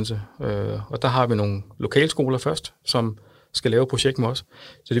grunduddannelse, og der har vi nogle lokalskoler først, som skal lave et projekt med os.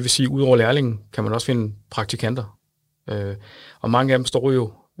 Så det vil sige, at ud over lærlingen kan man også finde praktikanter. Og mange af dem står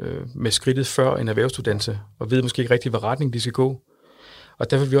jo med skridtet før en erhvervsuddannelse, og ved måske ikke rigtig, hvad retning de skal gå.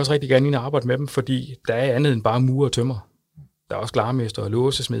 Og der vil vi også rigtig gerne ind og arbejde med dem, fordi der er andet end bare murer og tømmer. Der er også glarmester og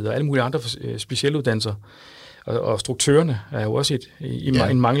låsesmeder og alle mulige andre specielle uddannelser. Og struktørerne er jo også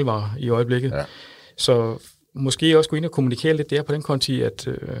en mangelvare i øjeblikket. Ja. Så måske også gå ind og kommunikere lidt der på den konti, at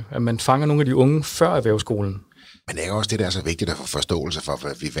man fanger nogle af de unge før erhvervsskolen. Men det er også det, der er så vigtigt at få forståelse for,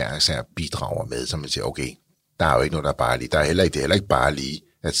 hvad vi hver især bidrager med, så man siger, okay, der er jo ikke noget, der er bare lige. Det er heller ikke bare lige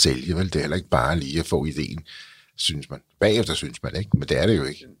at sælge, vel? Det er heller ikke bare lige at få ideen, synes man. Bagefter synes man ikke, men det er det jo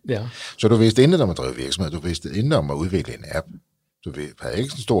ikke. Ja. Så du vidste intet om at drive virksomhed, du vidste intet om at udvikle en app. Du havde ikke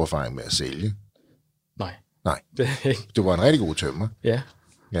så stor erfaring med at sælge. Nej. Det er ikke. Du var en rigtig god tømmer. Ja.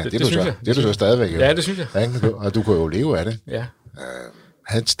 Ja, det er du så stadigvæk. Ja, det synes jeg. Og du kunne jo leve af det. Ja.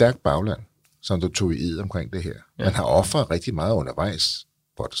 Havde et stærkt bagland, som du tog i omkring det her. Ja. Man har offret rigtig meget undervejs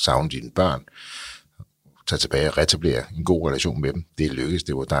for at savne dine børn, tage tilbage og retablere en god relation med dem. Det lykkedes,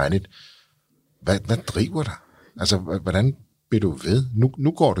 det var dejligt. Hvad driver dig? Altså, hvordan bliver du ved?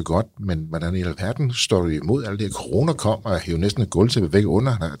 Nu går det godt, men hvordan i alverden står du imod alle de her corona kom og hævde næsten et gulvtæppe væk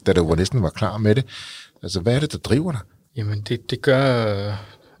under, da du næsten var klar med det? Altså, hvad er det, der driver dig? Jamen,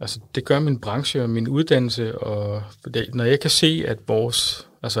 det gør min branche og min uddannelse, og når jeg kan se, at vores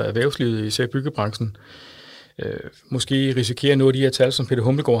erhvervslivet, især byggebranchen, måske risikerer noget af de her tal, som Peter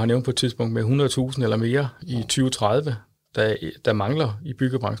Hummelgaard har nævnt på et tidspunkt, med 100.000 eller mere i 2030, der mangler i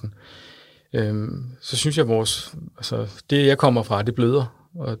byggebranchen, så synes jeg, det jeg kommer fra, det bløder,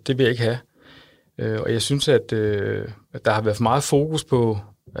 og det vil jeg ikke have. Og jeg synes, at der har været for meget fokus på,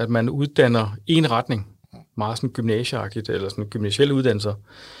 at man uddanner en retning, meget sådan gymnasieagtigt, eller sådan gymnasielle uddannelser,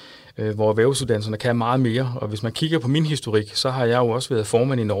 hvor erhvervsuddannelserne kan meget mere. Og hvis man kigger på min historik, så har jeg jo også været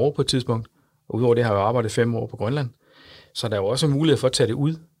formand i Norge på et tidspunkt, og udover det har jeg jo arbejdet 5 år på Grønland. Så der er jo også mulighed for at tage det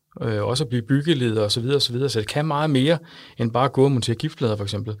ud, også at blive byggeleder osv. Så det kan meget mere, end bare at gå og montere giftplader for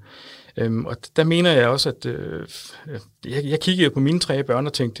eksempel. Og der mener jeg også, at jeg kiggede på mine 3 børn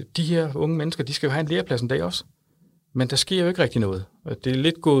og tænkte, de her unge mennesker, de skal jo have en læreplads en dag også. Men der sker jo ikke rigtig noget. Det er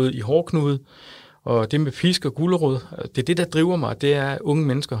lidt gået i hårdknude, og det med pisk og gulerod, det er det, der driver mig, det er unge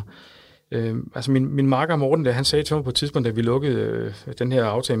mennesker. Min makker Morten, han sagde til mig på et tidspunkt, da vi lukkede den her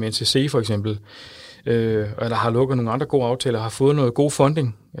aftale med NCC for eksempel, og der har lukket nogle andre gode aftaler, har fået noget god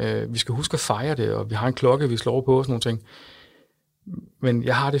funding. Vi skal huske at fejre det, og vi har en klokke, vi slår på og sådan nogle ting. Men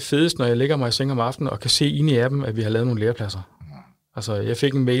jeg har det fedest, når jeg ligger mig i seng om aftenen og kan se inde i appen, at vi har lavet nogle lærepladser. Altså, jeg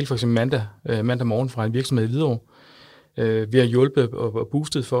fik en mail for eksempel mandag morgen fra en virksomhed i Hvidovre. Vi har hjulpet og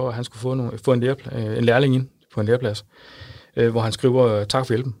boostet for, at han skulle få en lærling ind på en læreplads, hvor han skriver, tak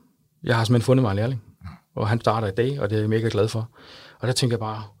for hjælpen. Jeg har simpelthen fundet mig en lærling, og han starter i dag, og det er jeg mega glad for. Og der tænker jeg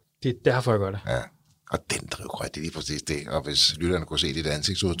bare, det er derfor, jeg gør det. Ja. Og den drivkraft, det er lige præcis det. Og hvis lytterne kunne se dit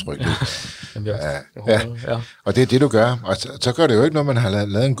ansigtsudtryk. Og det er det, du gør. Og så gør det jo ikke, når man har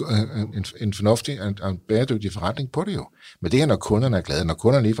lavet en fornuftig og en bæredygtig forretning på det jo. Men det er, når kunderne er glade. Når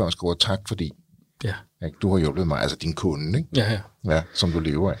kunderne ligefrem skriver tak, fordi du har hjulpet mig, altså din kunde, ikke? Ja, som du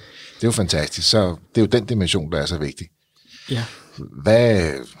lever af. Det er jo fantastisk. Så det er jo den dimension, der er så vigtig. Ja.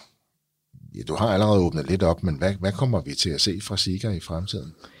 Du har allerede åbnet lidt op, men hvad kommer vi til at se fra Sika i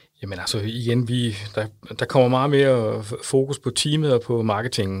fremtiden? Jamen igen, der kommer meget mere fokus på teamet og på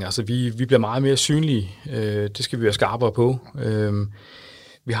marketingen. Altså vi bliver meget mere synlige. Det skal vi være skarpere på.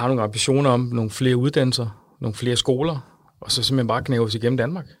 Vi har nogle ambitioner om nogle flere uddannelser, nogle flere skoler, og så simpelthen bare knæve os igennem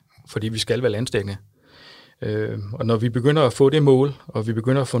Danmark, fordi vi skal være landsdækkende. Og når vi begynder at få det mål, og vi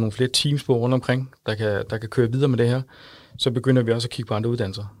begynder at få nogle flere teams på rundt omkring, der kan køre videre med det her, så begynder vi også at kigge på andre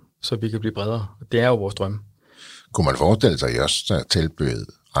uddannelser, så vi kan blive bredere. Det er jo vores drøm. Kunne man forestille sig, at I også tilbyde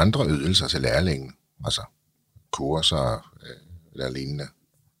andre ydelser til lærlingen, altså kurser eller lignende?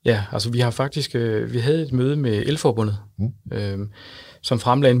 Ja, altså vi har faktisk vi havde et møde med Elforbundet, som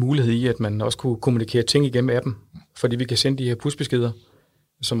fremlagde en mulighed i, at man også kunne kommunikere ting igennem appen, fordi vi kan sende de her pushbeskeder,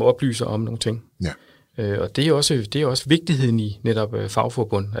 som oplyser om nogle ting. Ja. Og det er også vigtigheden i netop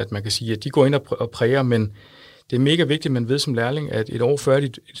fagforbund, at man kan sige, at de går ind og præger, men det er mega vigtigt, at man ved som lærling, at et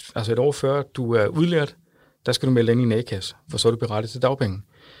år før du er udlært, der skal du melde ind i en A-kasse, for så er du berettiget til dagpenge.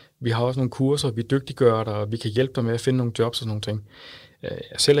 Vi har også nogle kurser, vi dygtiggør dig, og vi kan hjælpe dig med at finde nogle jobs og sådan nogle ting.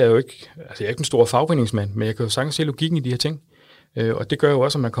 Selv er jeg jo ikke, jeg er ikke en stor fagforeningsmand, men jeg kan jo sagtens se logikken i de her ting. Og det gør jo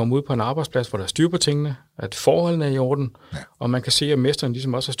også, at man kommer ud på en arbejdsplads, hvor der er styr på tingene, at forholdene er i orden, og man kan se, at mesteren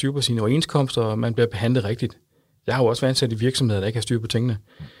ligesom også har styr på sine overenskomster, og man bliver behandlet rigtigt. Jeg har jo også været ansat i virksomheder, der ikke har styr på tingene.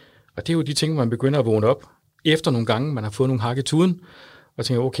 Og det er jo de ting, man begynder at vågne op, efter nogle gange, man har fået nogle hak i tuden, og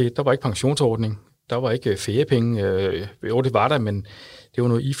tænker, okay, der var ikke pensionsordning, Der var ikke feriepenge. Jo, det var der, men det var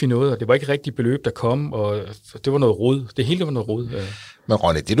noget IFI noget, og det var ikke rigtig beløb, der kom, og det var noget rod. Det hele var noget rod. Men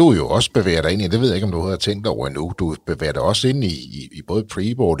Ronny, det du jo også bevæger dig ind i, det ved jeg ikke, om du har tænkt over endnu. Du bevæger dig også ind i både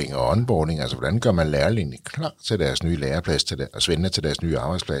preboarding og onboarding. Altså, hvordan gør man lærlingene klar til deres nye læreplads og svendene til deres nye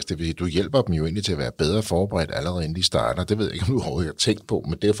arbejdsplads? Det vil sige, du hjælper dem jo egentlig til at være bedre forberedt allerede inden de starter. Det ved jeg ikke, om du overhovedet har tænkt på,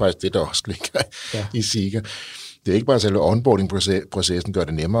 men det er faktisk det, der også ligger i SIGA. Det er ikke bare selve onboarding-processen gør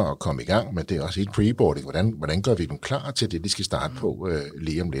det nemmere at komme i gang, men det er også helt preboarding. Hvordan gør vi dem klar til det, de skal starte på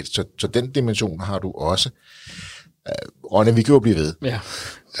lige om lidt? Så den dimension har du også. Ronny, vi kan jo blive ved. Ja.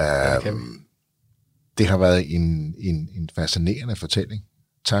 Det har været en fascinerende fortælling.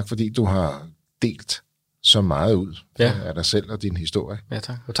 Tak fordi du har delt så meget ud af dig selv og din historie. Ja,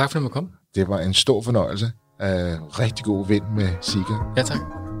 tak. Og tak for at du kom. Det var en stor fornøjelse. Rigtig god vind med SIGA. Ja, tak.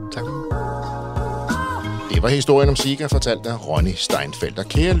 Tak for det. Det var historien om SIGA, fortalt af Ronny Steinfeldt. Og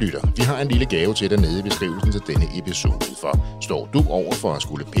kære lytter, vi har en lille gave til dig nede i beskrivelsen til denne episode. For står du over for at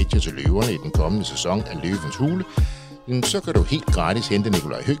skulle pitche til løverne i den kommende sæson af Løvens Hule, så kan du helt gratis hente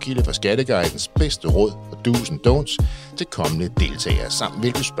Nikolaj Høgkilde fra Skatteguidens bedste råd og do's and don'ts til kommende deltagere, samt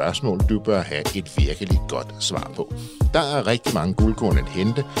hvilke spørgsmål du bør have et virkelig godt svar på. Der er rigtig mange guldkorn at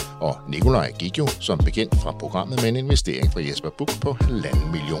hente, og Nikolaj gik jo som bekendt fra programmet med en investering fra Jesper Buch på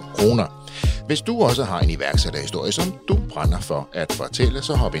 1,5 million kroner. Hvis du også har en iværksætterhistorie, som du brænder for at fortælle,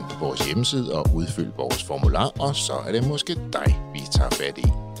 så hop ind på vores hjemmeside og udfyld vores formular, og så er det måske dig, vi tager fat i.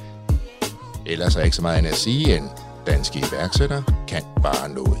 Ellers er ikke så meget andet at sige end danske iværksættere kan bare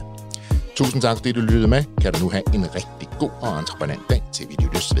noget. Tusind tak, fordi du lyttede med. Kan du nu have en rigtig god og entreprenant dag, til vi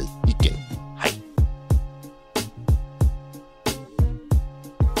lyttes ved igen. Hej.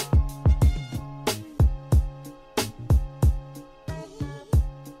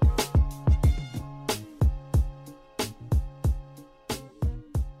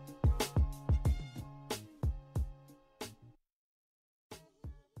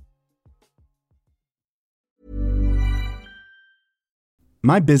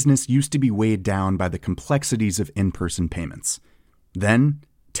 My business used to be weighed down by the complexities of in-person payments. Then,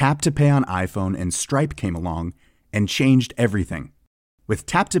 Tap to Pay on iPhone and Stripe came along and changed everything. With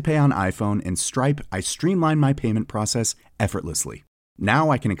Tap to Pay on iPhone and Stripe, I streamlined my payment process effortlessly.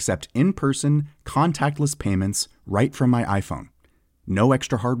 Now I can accept in-person, contactless payments right from my iPhone. No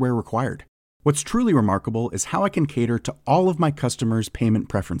extra hardware required. What's truly remarkable is how I can cater to all of my customers' payment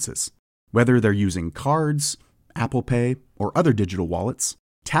preferences. Whether they're using cards, Apple Pay, or other digital wallets,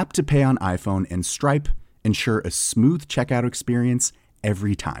 Tap to Pay on iPhone and Stripe ensure a smooth checkout experience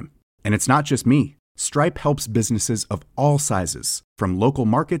every time. And it's not just me. Stripe helps businesses of all sizes, from local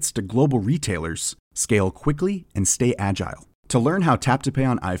markets to global retailers, scale quickly and stay agile. To learn how Tap to Pay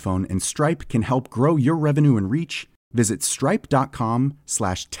on iPhone and Stripe can help grow your revenue and reach, visit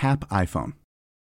stripe.com/tapiphone.